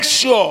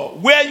sure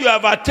where you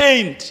have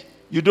attained,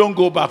 you don't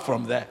go back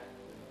from there.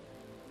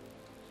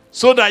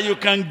 So that you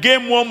can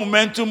gain more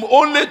momentum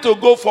only to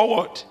go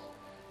forward.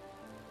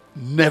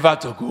 Never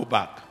to go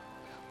back.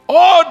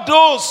 All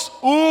those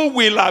who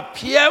will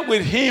appear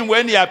with him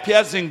when he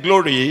appears in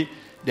glory,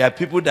 they are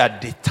people that are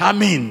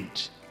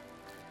determined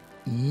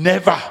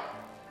never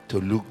to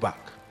look back.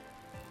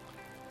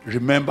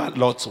 Remember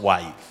Lot's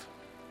wife.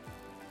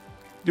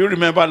 Do you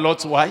remember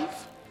Lot's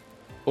wife?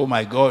 Oh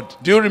my God.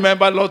 Do you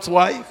remember Lot's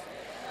wife?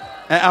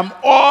 And I'm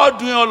all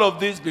doing all of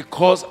this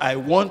because I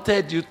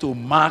wanted you to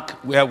mark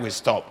where we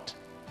stopped.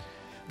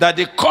 That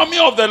the coming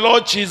of the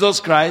Lord Jesus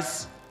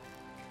Christ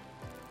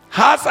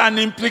has an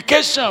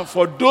implication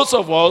for those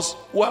of us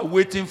who are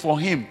waiting for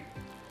him.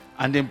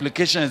 And the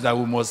implication is that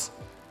we must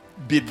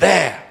be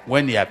there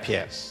when he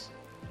appears.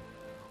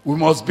 We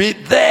must be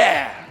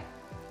there.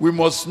 We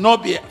must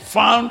not be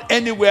found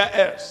anywhere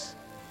else.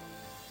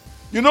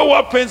 You know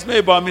what pains me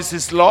about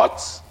Mrs.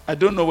 Lot? I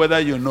don't know whether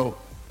you know.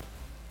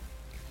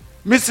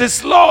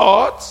 Mrs.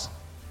 Lot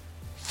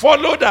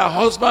followed her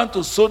husband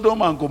to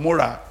Sodom and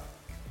Gomorrah.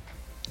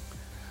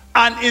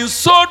 And in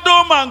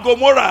Sodom and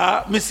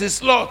Gomorrah,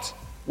 Mrs. Lot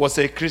was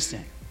a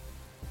Christian.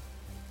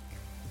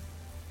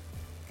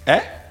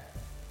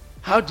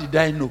 How did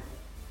I know?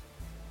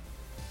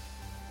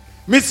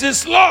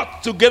 Mrs.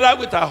 Lot, together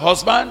with her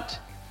husband,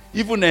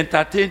 even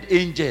entertained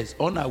angels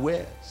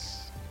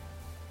unawares.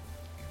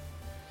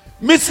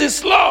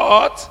 Mrs.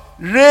 Lot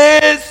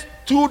raised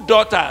 2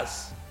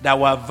 daughters that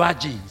were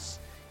virgins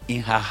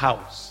in her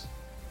house.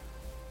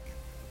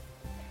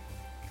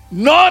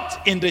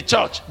 Not in the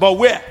church, but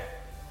where?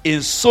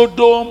 In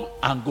Sodom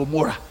and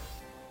Gomorrah.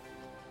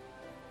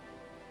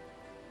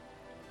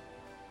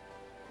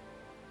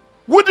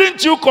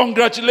 Wouldn't you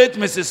congratulate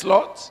Mrs.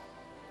 Lot?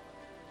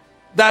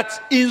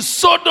 That in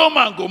Sodom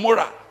and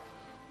Gomorrah,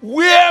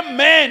 where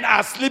men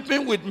are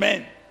sleeping with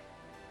men,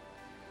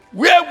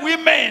 where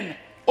women,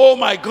 oh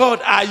my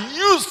God, are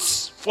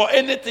used for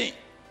anything.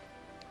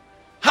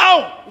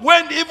 How?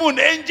 When even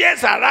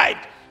angels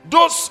arrived,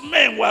 those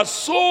men were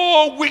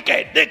so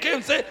wicked. They came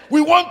and said, we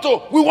want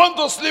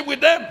to sleep with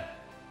them.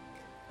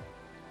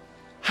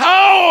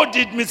 How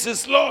did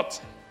Mrs.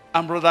 Lot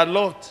and Brother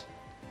Lot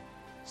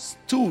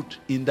stood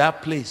in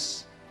that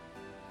place?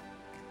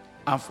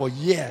 And for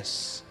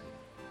years,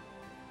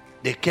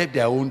 they kept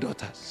their own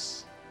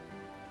daughters.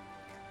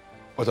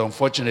 But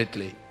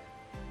unfortunately,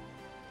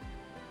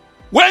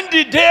 when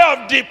the day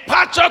of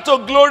departure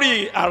to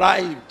glory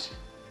arrived,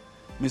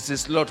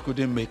 Mrs. Lot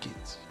couldn't make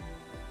it.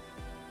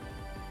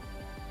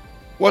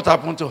 What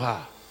happened to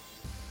her?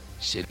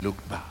 She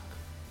looked back.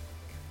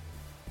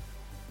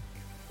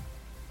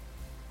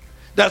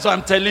 That's why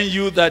I'm telling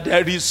you that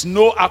there is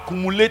no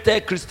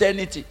accumulated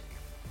Christianity.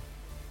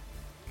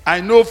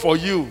 I know for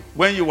you,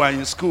 when you were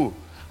in school,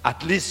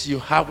 at least you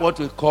have what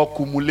we call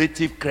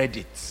cumulative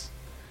credits.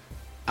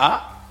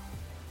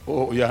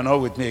 Oh, you are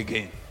not with me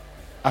again.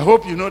 I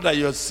hope you know that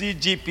your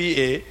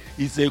CGPA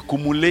is a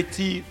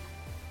cumulative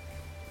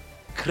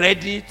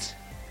credit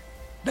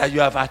that you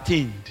have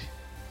attained.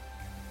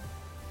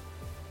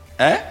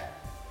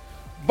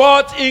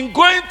 But in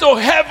going to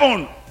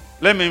heaven,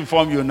 let me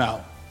inform you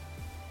now,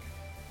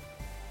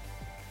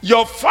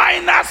 your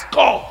final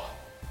score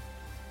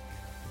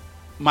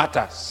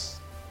matters.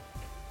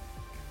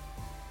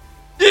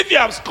 If you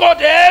have scored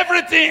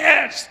everything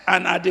else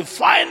and at the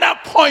final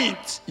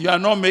point you are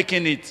not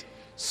making it,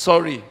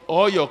 sorry,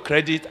 all your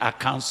credits are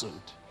cancelled.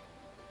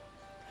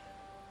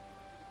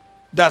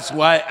 That's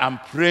why I'm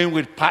praying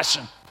with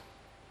passion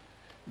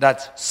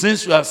that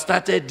since you have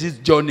started this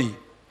journey,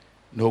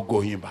 no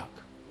going back.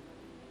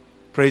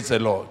 Praise the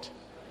Lord.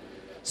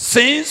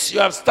 Since you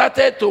have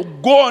started to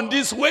go on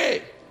this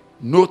way,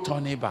 no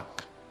turning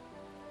back.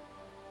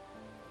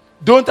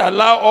 Don't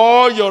allow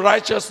all your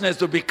righteousness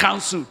to be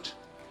cancelled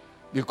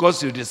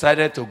because you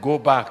decided to go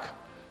back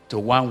to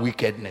one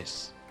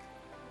wickedness.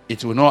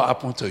 It will not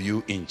happen to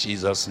you in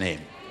Jesus'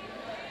 name.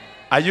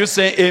 Are you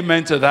saying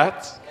amen to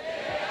that?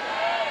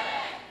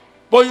 Amen.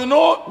 But you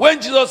know,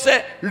 when Jesus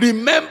said,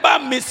 remember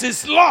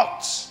Mrs.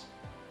 Lot,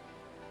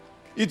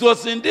 it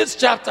was in this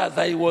chapter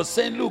that he was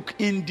saying, look,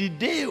 in the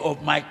day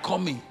of my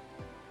coming,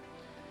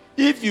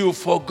 if you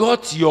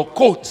forgot your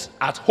coat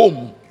at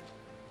home,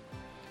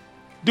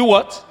 do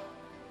what?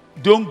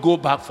 Don't go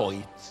back for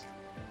it.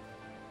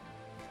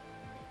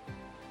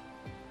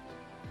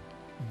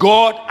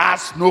 God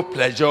has no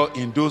pleasure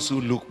in those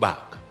who look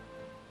back.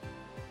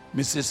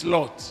 Mrs.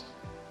 Lot,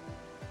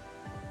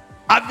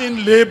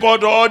 having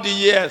labored all the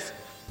years,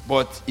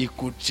 but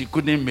she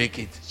couldn't make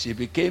it. She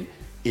became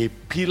a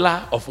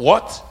pillar of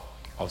what?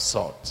 Of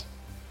salt.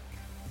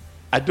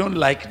 I don't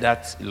like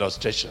that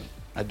illustration.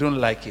 I don't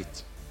like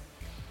it.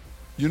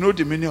 You know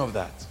the meaning of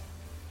that?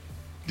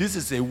 This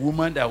is a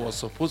woman that was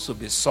supposed to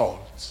be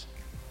salt.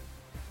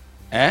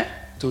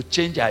 To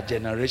change her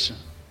generation.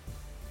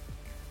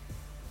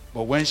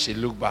 But when she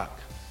looked back,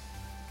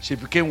 she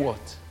became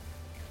what?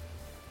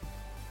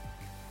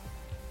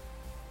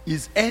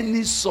 Is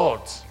any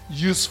salt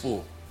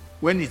useful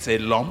when it's a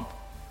lump?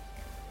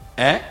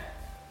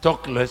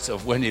 Talk less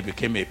of when he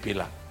became a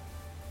pillar.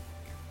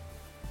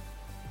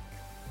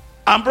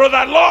 And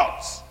brother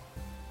Lot,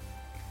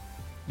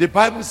 the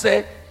Bible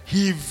said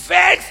he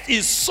vexed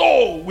his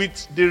soul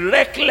with the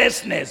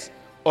recklessness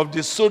of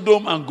the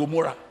Sodom and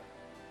Gomorrah.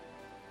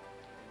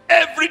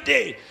 Every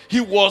day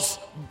he was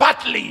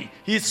battling.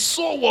 His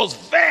soul was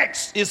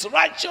vexed. His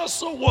righteous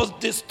soul was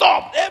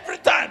disturbed every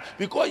time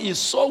because he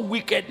saw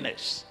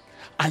wickedness.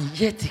 And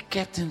yet he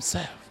kept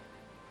himself.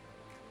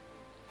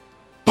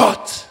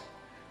 But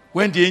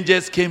when the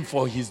angels came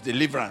for his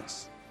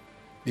deliverance,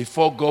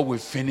 before God will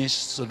finish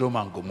Sodom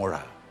and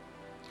Gomorrah,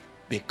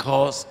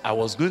 because I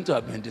was going to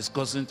have been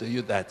discussing to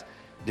you that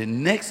the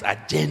next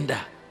agenda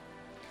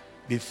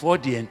before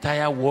the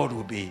entire world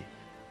will be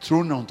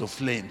thrown onto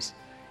flames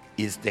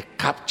is the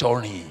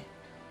capturing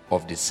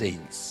of the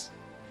saints,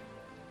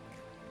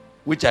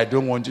 which I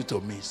don't want you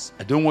to miss.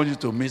 I don't want you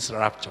to miss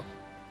rapture.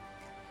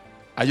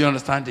 Are you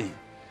understanding?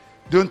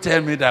 Don't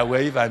tell me that,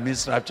 well, if I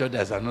miss rapture,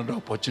 there's another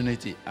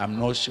opportunity. I'm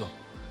not sure.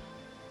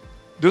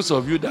 Those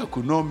of you that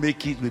could not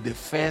make it with the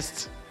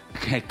first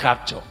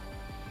capture,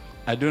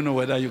 I don't know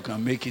whether you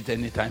can make it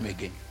anytime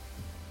again.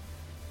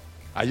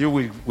 Are you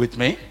with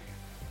me?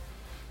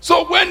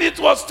 So when it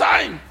was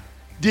time,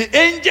 the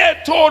angel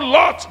told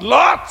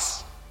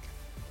Lot,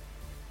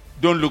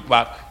 don't look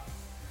back.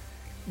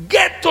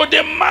 Get to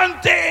the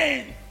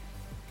mountain.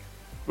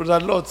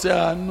 Brother Lot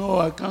said, no,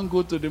 I can't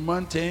go to the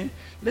mountain.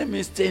 Let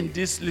me stay in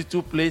this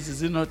little place.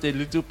 Is it not a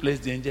little place?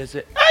 The angel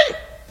said, hey,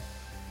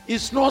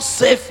 it's not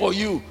safe for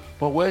you.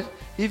 But well,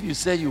 if you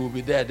say you will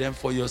be there, then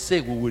for your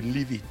sake we will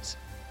leave it.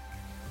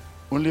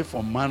 Only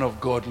for man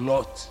of God,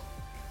 Lot,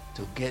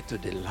 to get to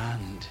the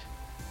land.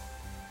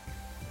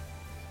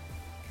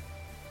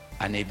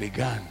 And he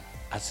began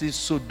as if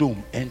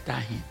Sodom entered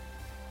him.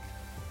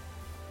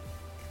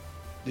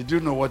 Did you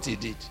know what he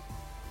did?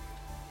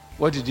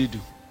 What did he do?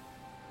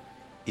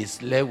 He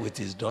slept with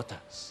his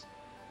daughters.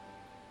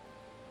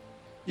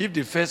 If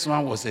the first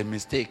one was a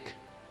mistake,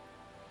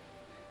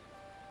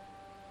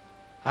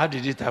 how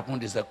did it happen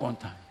the second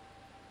time?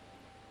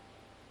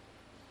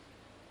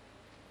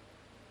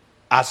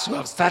 As you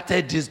have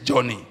started this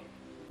journey,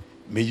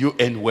 may you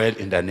end well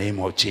in the name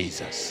of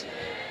Jesus.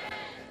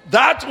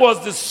 That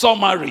was the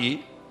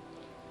summary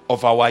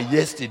of our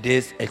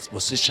yesterday's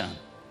exposition.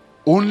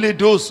 Only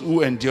those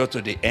who endure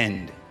to the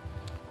end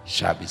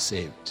shall be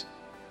saved.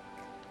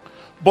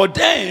 But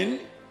then,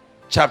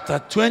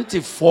 chapter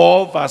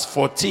 24, verse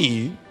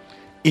 14,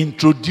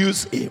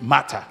 introduce a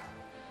matter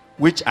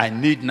which I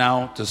need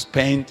now to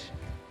spend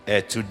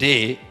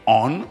today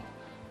on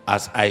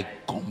as I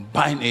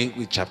combine it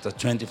with chapter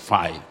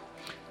 25.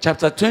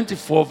 Chapter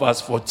 24,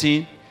 verse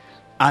 14,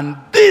 and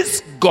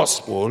this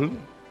gospel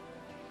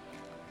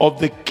of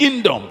the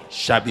kingdom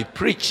shall be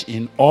preached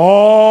in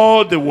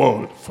all the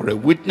world for a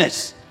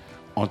witness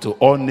unto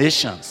all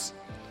nations,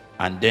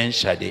 and then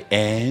shall the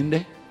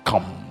end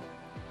come.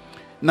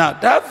 Now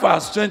that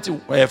verse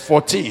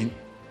 14,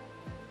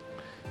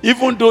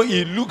 even though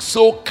it looks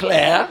so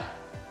clear,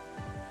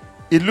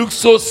 it looks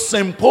so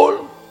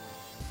simple,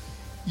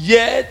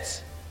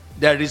 yet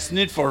there is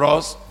need for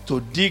us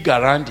to dig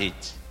around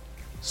it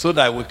so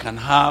that we can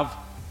have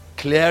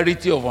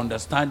clarity of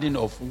understanding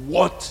of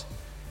what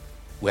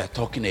we are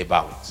talking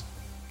about.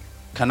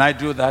 Can I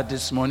do that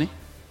this morning?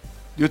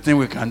 Do you think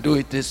we can do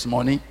it this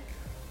morning?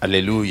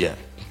 Hallelujah.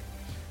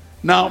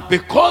 Now,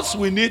 because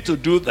we need to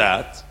do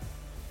that,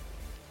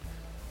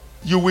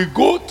 you will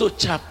go to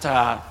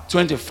chapter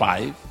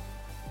 25.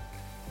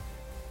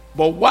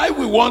 But why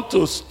we want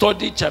to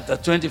study chapter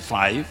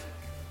 25,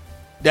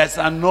 there's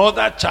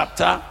another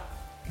chapter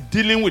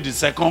dealing with the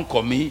second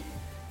coming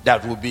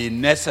that will be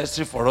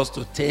necessary for us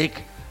to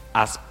take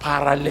as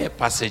parallel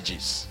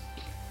passages.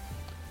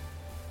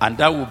 And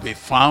that will be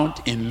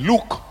found in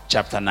Luke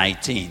chapter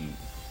 19.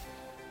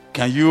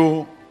 Can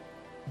you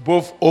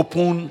both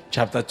open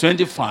chapter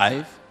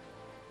 25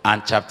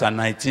 and chapter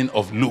 19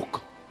 of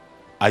Luke?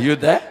 Are you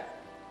there?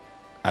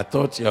 I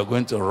thought you were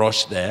going to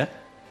rush there.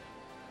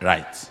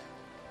 Right.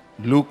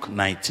 Luke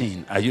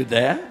 19. Are you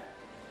there?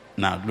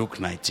 Now, Luke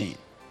 19.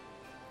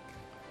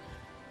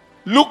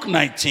 Luke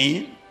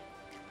 19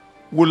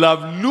 will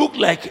have looked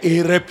like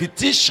a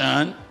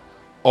repetition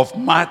of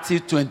Matthew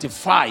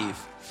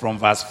 25 from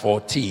verse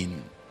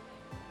 14.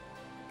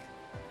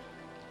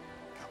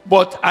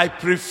 But I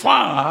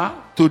prefer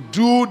to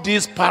do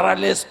this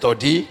parallel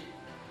study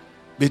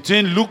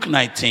between Luke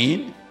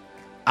 19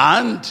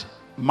 and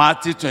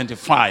Matthew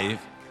 25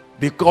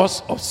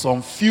 because of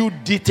some few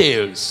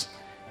details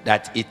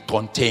that it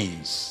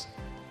contains.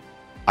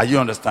 Are you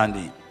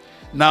understanding?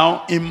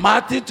 Now, in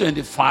Matthew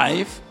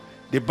 25,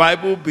 the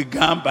Bible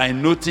began by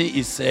noting,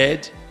 it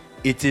said,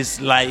 it is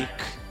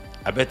like,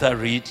 I better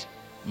read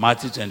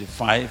Matthew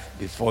 25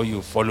 before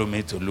you follow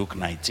me to Luke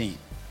 19.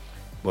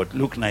 But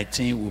Luke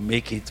 19 will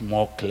make it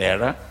more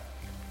clearer,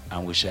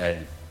 and we shall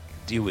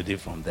deal with it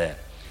from there.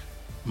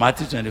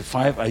 Matthew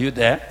 25, are you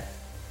there?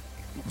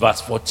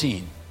 Verse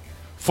 14.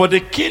 For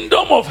the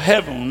kingdom of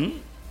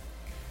heaven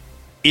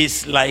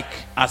is like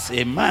as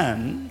a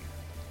man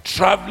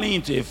traveling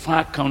into a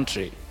far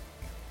country,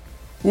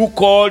 who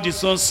called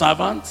his own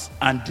servants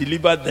and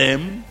delivered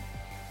them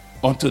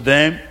unto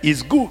them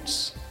his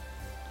goods.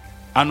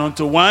 And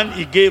unto one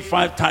he gave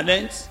 5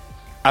 talents.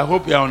 I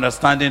hope you are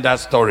understanding that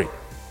story.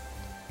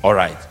 All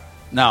right.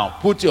 Now,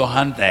 put your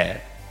hand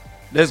there.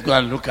 Let's go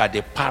and look at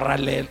the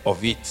parallel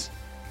of it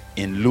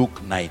in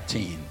Luke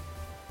 19.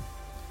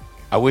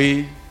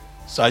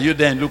 So are you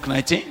there in Luke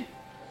 19?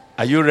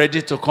 Are you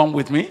ready to come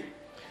with me?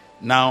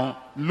 Now,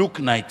 Luke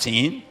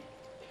 19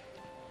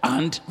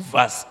 and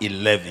verse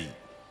 11.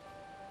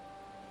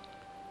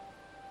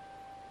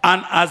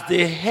 And as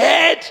they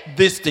heard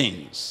these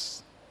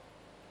things,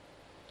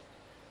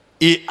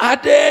 he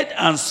added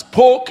and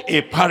spoke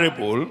a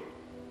parable,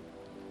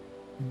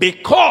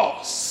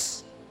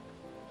 because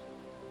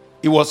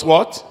it was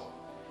what?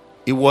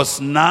 It was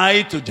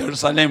nigh to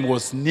Jerusalem,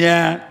 was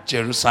near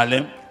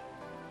Jerusalem.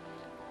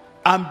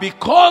 And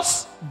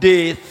because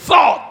they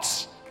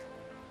thought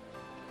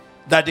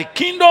that the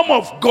kingdom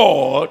of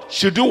God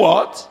should do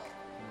what?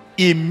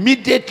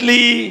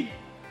 Immediately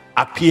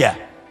appear.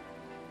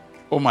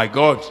 Oh my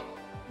God.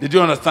 Did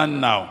you understand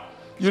now?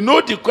 You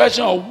know the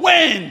question of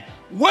when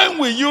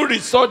will you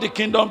restore the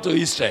kingdom to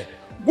Israel?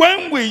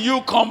 When will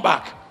you come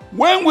back?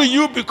 When will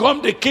you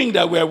become the king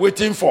that we are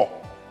waiting for?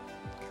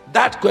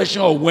 That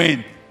question of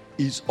when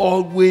is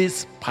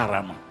always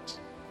paramount.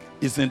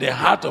 It's in the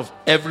heart of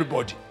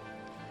everybody.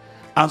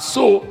 And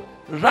so,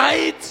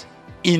 right